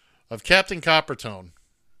of Captain Coppertone,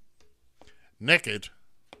 naked,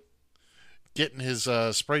 getting his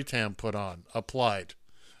spray tan applied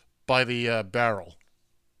by the barrel.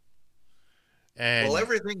 And, well,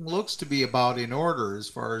 everything looks to be about in order as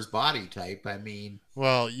far as body type. I mean,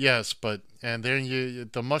 well, yes, and then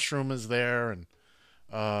the mushroom is there, and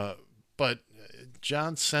but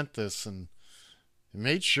John sent this and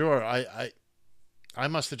made sure I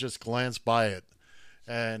must have just glanced by it,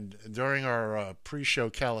 and during our pre-show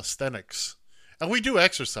calisthenics, and we do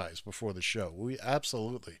exercise before the show. We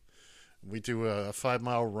do a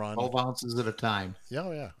 5-mile run, 12 ounces at a time.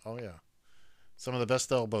 Oh yeah. Some of the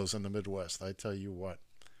best elbows in the Midwest, I tell you what.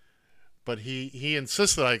 But he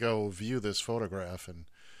insisted I go view this photograph, and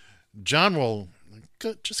John will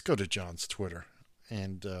just go to John's Twitter,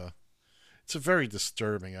 and it's a very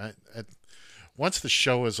disturbing. Once the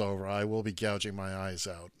show is over, I will be gouging my eyes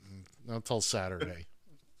out until Saturday.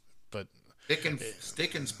 But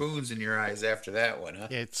sticking spoons in your eyes after that one, huh?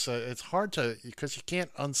 It's hard to, because you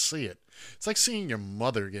can't unsee it. It's like seeing your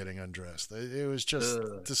mother getting undressed. It was just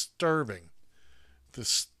disturbing to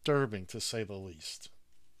say the least.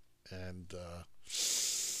 And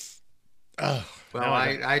now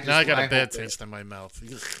I got a bad taste in my mouth.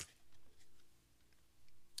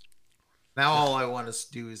 Now all I want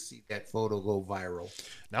to do is see that photo go viral.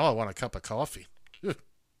 Now I want a cup of coffee.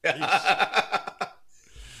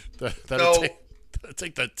 That'll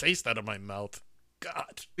take the taste out of my mouth.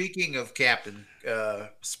 God. Speaking of Captain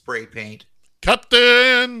Spray Paint.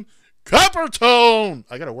 Captain Coppertone!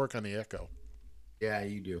 I got to work on the echo. Yeah,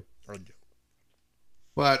 you do.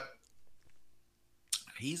 But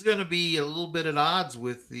he's going to be a little bit at odds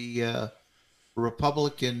with the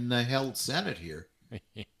Republican-held Senate here.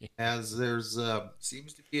 As there's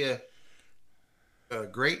seems to be a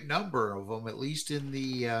great number of them, at least in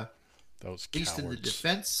the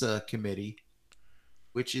Defense Committee,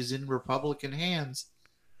 which is in Republican hands.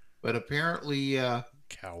 But apparently,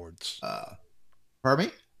 cowards. Pardon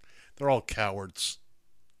me? They're all cowards.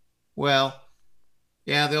 Well,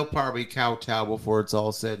 yeah, they'll probably kowtow before it's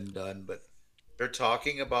all said and done. But they're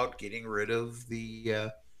talking about getting rid of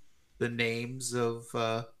the names of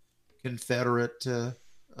Confederate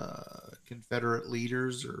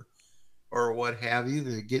leaders or what have you.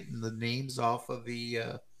 They're getting the names off of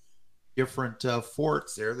the different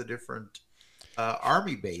forts there, the different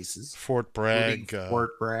army bases. Fort Bragg.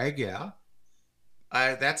 Fort Bragg, yeah.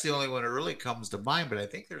 That's the only one that really comes to mind, but I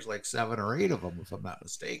think there's like 7 or 8 of them, if I'm not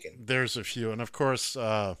mistaken. There's a few. And, of course,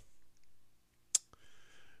 the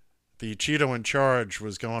Cheeto in charge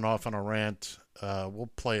was going off on a rant. We'll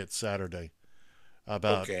play it Saturday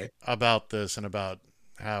about this and about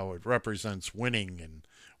how it represents winning and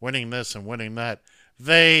winning this and winning that.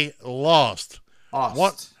 They lost.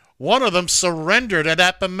 One of them surrendered at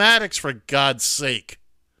Appomattox, for God's sake.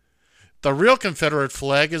 The real Confederate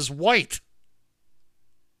flag is white.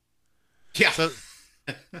 Yeah. So,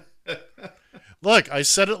 look, I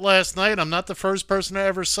said it last night. I'm not the first person to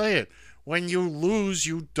ever say it. When you lose,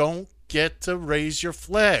 you don't get to raise your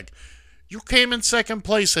flag. You came in second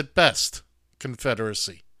place at best,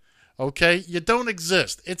 Confederacy. Okay? You don't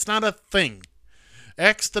exist. It's not a thing.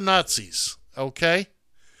 X the Nazis. Okay?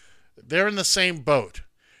 They're in the same boat.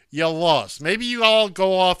 You lost. Maybe you all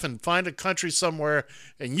go off and find a country somewhere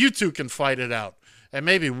and you two can fight it out. And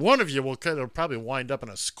maybe one of you will probably wind up in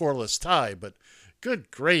a scoreless tie, but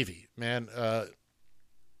good gravy, man.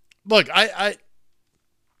 Look, I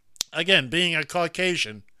again, being a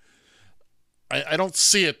Caucasian, I don't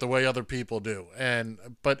see it the way other people do.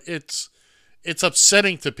 But it's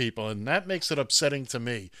upsetting to people, and that makes it upsetting to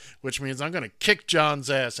me, which means I'm going to kick John's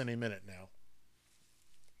ass any minute now.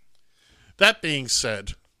 That being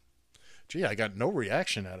said, gee, I got no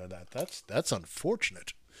reaction out of that. That's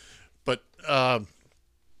unfortunate. But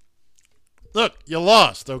look, you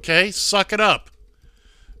lost, okay? Suck it up.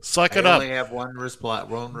 Suck it up. I only have one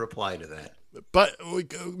reply to that. But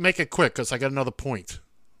make it quick, because I got another point.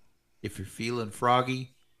 If you're feeling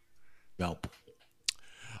froggy, jump.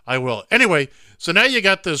 I will. Anyway, so now you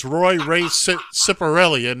got this Roy Ray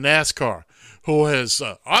Ciparelli in NASCAR, who has,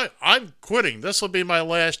 I'm quitting. This will be my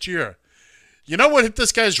last year. You know what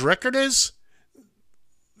this guy's record is?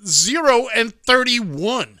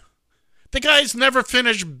 0-31. The guy's never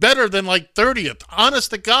finished better than like 30th, honest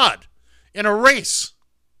to God, in a race.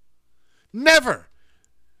 Never.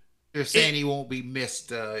 You're saying he won't be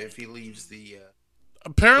missed if he leaves the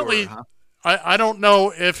apparently tour, huh? I don't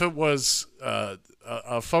know if it was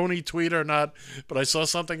a phony tweet or not, but I saw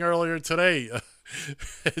something earlier today.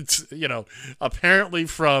 It's, apparently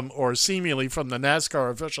from, or seemingly from, the NASCAR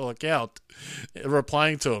official account,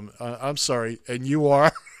 replying to him, I'm sorry, and you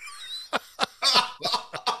are?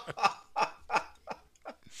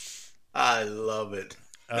 I love it.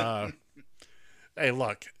 Hey,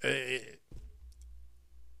 look,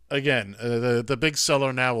 again, the big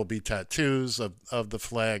seller now will be tattoos of the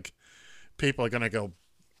flag. People are going to go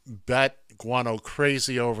bat guano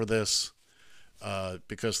crazy over this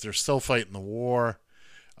because they're still fighting the war.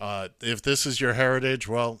 If this is your heritage,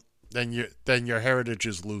 well, then your heritage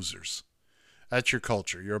is losers. That's your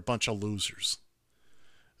culture. You're a bunch of losers.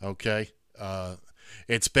 Okay?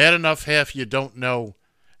 It's bad enough half you don't know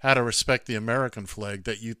how to respect the American flag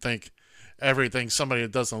that you think everything somebody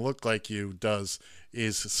that doesn't look like you does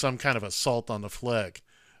is some kind of assault on the flag.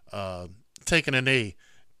 Taking a knee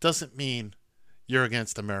doesn't mean you're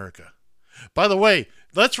against America. By the way,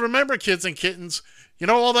 let's remember, kids and kittens, you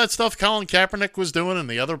know all that stuff Colin Kaepernick was doing and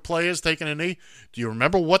the other players taking a knee? Do you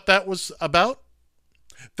remember what that was about?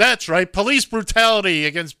 That's right, police brutality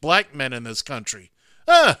against black men in this country.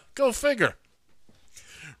 Go figure.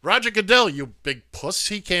 Roger Goodell, you big puss,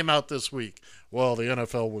 he came out this week. Well, the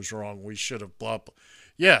NFL was wrong. We should have blah, blah.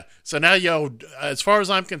 Yeah, so now, as far as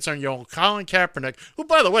I'm concerned, Colin Kaepernick, who,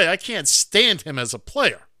 by the way, I can't stand him as a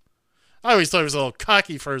player. I always thought he was a little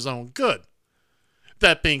cocky for his own good.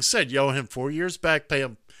 That being said, you owe him 4 years back pay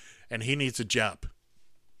him, and he needs a job.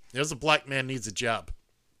 There's a black man needs a job.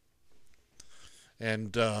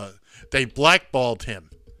 And they blackballed him.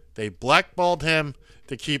 They blackballed him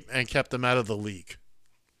kept him out of the league.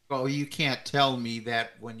 Well, you can't tell me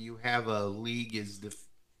that when you have a league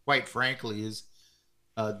quite frankly, is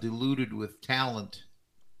diluted with talent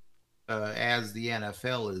as the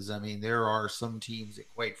NFL is. I mean, there are some teams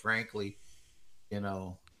that, quite frankly,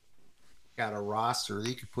 got a roster.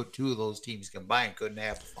 They could put two of those teams combined, couldn't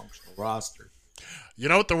have a functional roster. You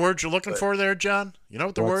know what the word you're looking for there, John? You know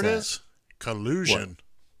what the word is? Collusion. What?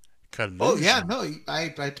 Collusion. Oh, yeah, no, I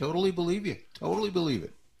totally believe you. Totally believe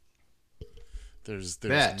it. There's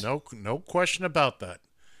no question about that.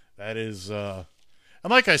 That is, and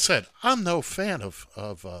like I said, I'm no fan of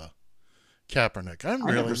Kaepernick. I'm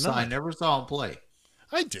really not. I never saw him play.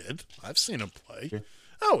 I did. I've seen him play. Yeah.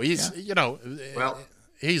 Oh, he's Well,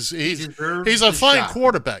 he's a fine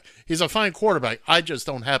quarterback. He's a fine quarterback. I just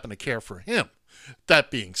don't happen to care for him. That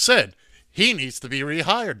being said, he needs to be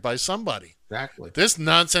rehired by somebody. Exactly. This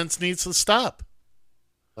nonsense needs to stop.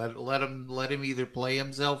 Let him either play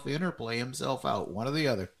himself in or play himself out. One or the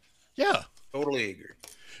other. Yeah. Totally agree.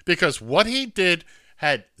 Because what he did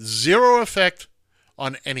had zero effect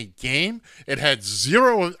on any game. It had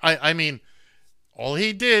zero. I mean, all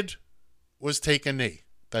he did was take a knee.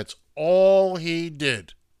 That's all he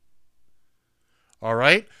did. All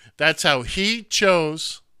right? That's how he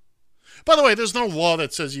chose. By the way, there's no law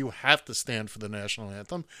that says you have to stand for the national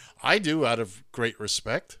anthem. I do out of great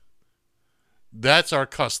respect. That's our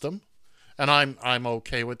custom, and I'm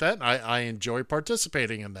okay with that. I enjoy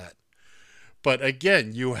participating in that. But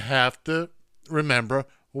again, you have to remember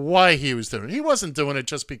why he was doing it. He wasn't doing it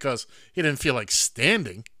just because he didn't feel like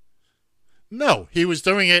standing. No, he was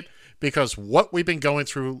doing it because what we've been going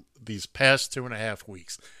through these past 2.5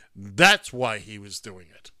 weeks. That's why he was doing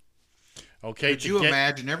it. Okay. Could you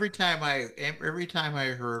imagine every time I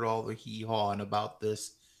heard all the hee-hawing about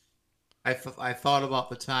this, I thought about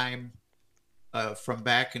the time from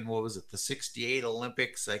back in, what was it, the 68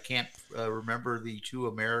 Olympics? I can't remember the two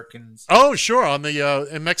Americans. Oh, sure, on the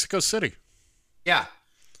in Mexico City. Yeah.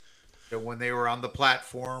 So when they were on the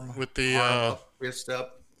platform with the arm up, fist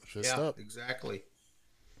up. Fist yeah, up. Exactly.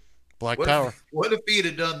 Black Power. What if he'd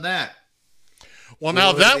have done that? Well,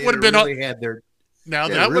 now that would have been really had their now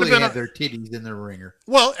they that would really have been had their titties in the ringer.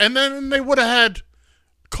 Well, and then they would have had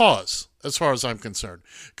cause, as far as I'm concerned,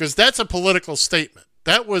 because that's a political statement.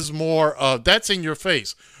 That was more that's in your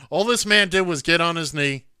face. All this man did was get on his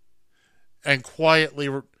knee and quietly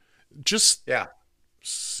just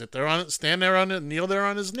sit there on it, stand there on it, kneel there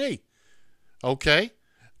on his knee. Okay?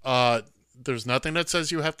 There's nothing that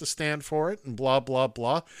says you have to stand for it and blah, blah,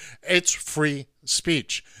 blah. It's free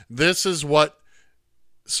speech. This is what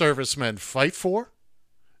servicemen fight for.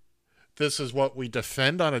 This is what we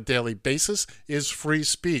defend on a daily basis, is free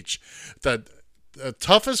speech. The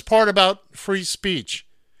toughest part about free speech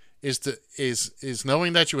is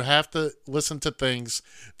knowing that you have to listen to things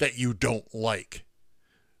that you don't like.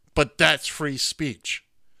 But that's free speech.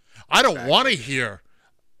 I don't want to hear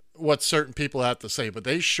what certain people have to say, but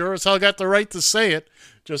they sure as hell got the right to say it,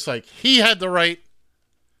 just like he had the right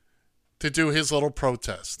to do his little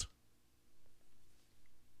protest.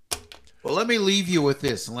 Well, let me leave you with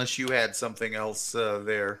this, unless you had something else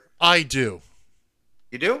there. I do.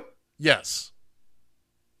 You do? Yes.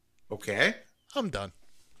 Okay. I'm done.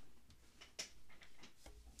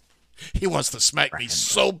 He wants to smack me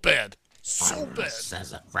so bad. So bad.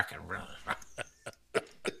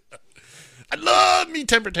 I love me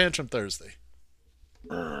temper tantrum Thursday.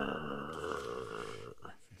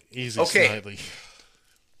 Easy, okay. Snidely.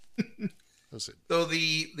 So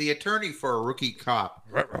the attorney for a rookie cop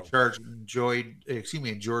charged in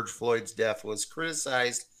George Floyd's death was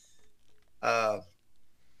criticized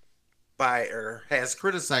has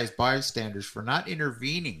criticized bystanders for not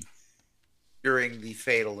intervening during the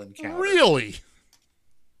fatal encounter. Really?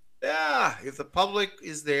 Yeah. If the public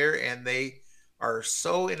is there and they are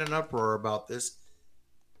so in an uproar about this,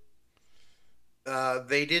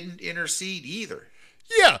 they didn't intercede either.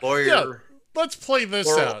 Yeah. Lawyer. Yeah. Let's play this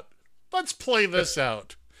out. Let's play this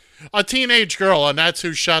out. A teenage girl, and that's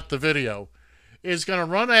who shot the video, is going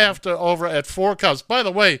to run over at 4 cops. By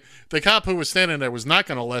the way, the cop who was standing there was not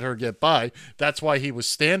going to let her get by. That's why he was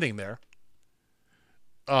standing there.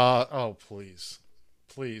 Oh, please.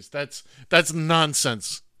 Please. That's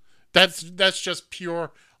nonsense. That's just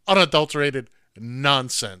pure, unadulterated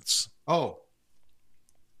nonsense. Oh.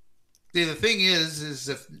 See, the thing is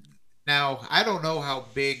if now I don't know how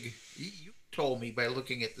big you told me by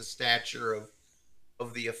looking at the stature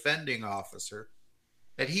of the offending officer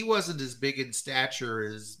that he wasn't as big in stature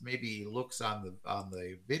as maybe he looks on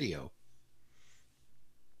the video.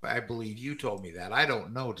 I believe you told me that. I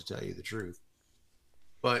don't know, to tell you the truth.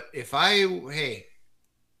 But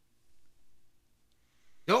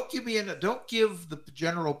don't give the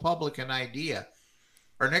general public an idea.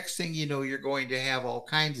 Or next thing you know, you're going to have all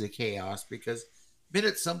kinds of chaos, because the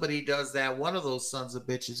minute somebody does that, one of those sons of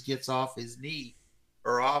bitches gets off his knee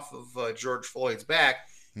or off of George Floyd's back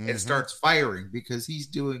and starts firing because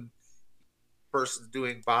person's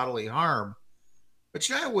doing bodily harm. But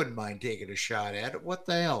I wouldn't mind taking a shot at it. What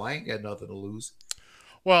the hell? I ain't got nothing to lose.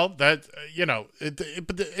 Well,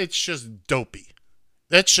 it's just dopey.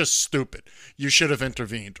 That's just stupid. You should have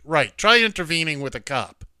intervened. Right. Try intervening with a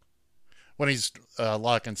cop when he's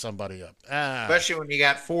locking somebody up. Especially when you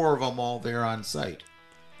got 4 of them all there on site.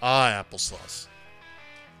 Applesauce.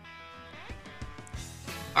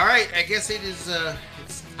 All right. I guess it's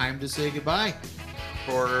time to say goodbye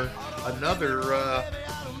for another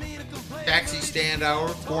Taxi Stand Hour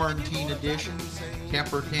Quarantine Edition,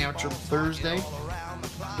 Temper Tantrum Thursday.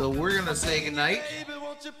 So we're going to say goodnight.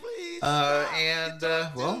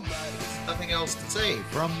 Well, nothing else to say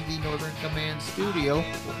from the Northern Command Studio.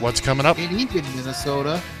 What's coming up? In Eagan,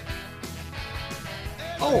 Minnesota.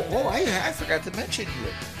 Oh, I forgot to mention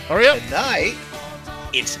you. Hurry up. Tonight,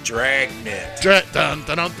 it's Dragnet. Dun, dun,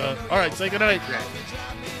 dun, dun. All right, say goodnight.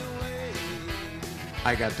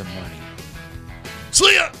 I got the money.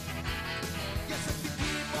 See ya!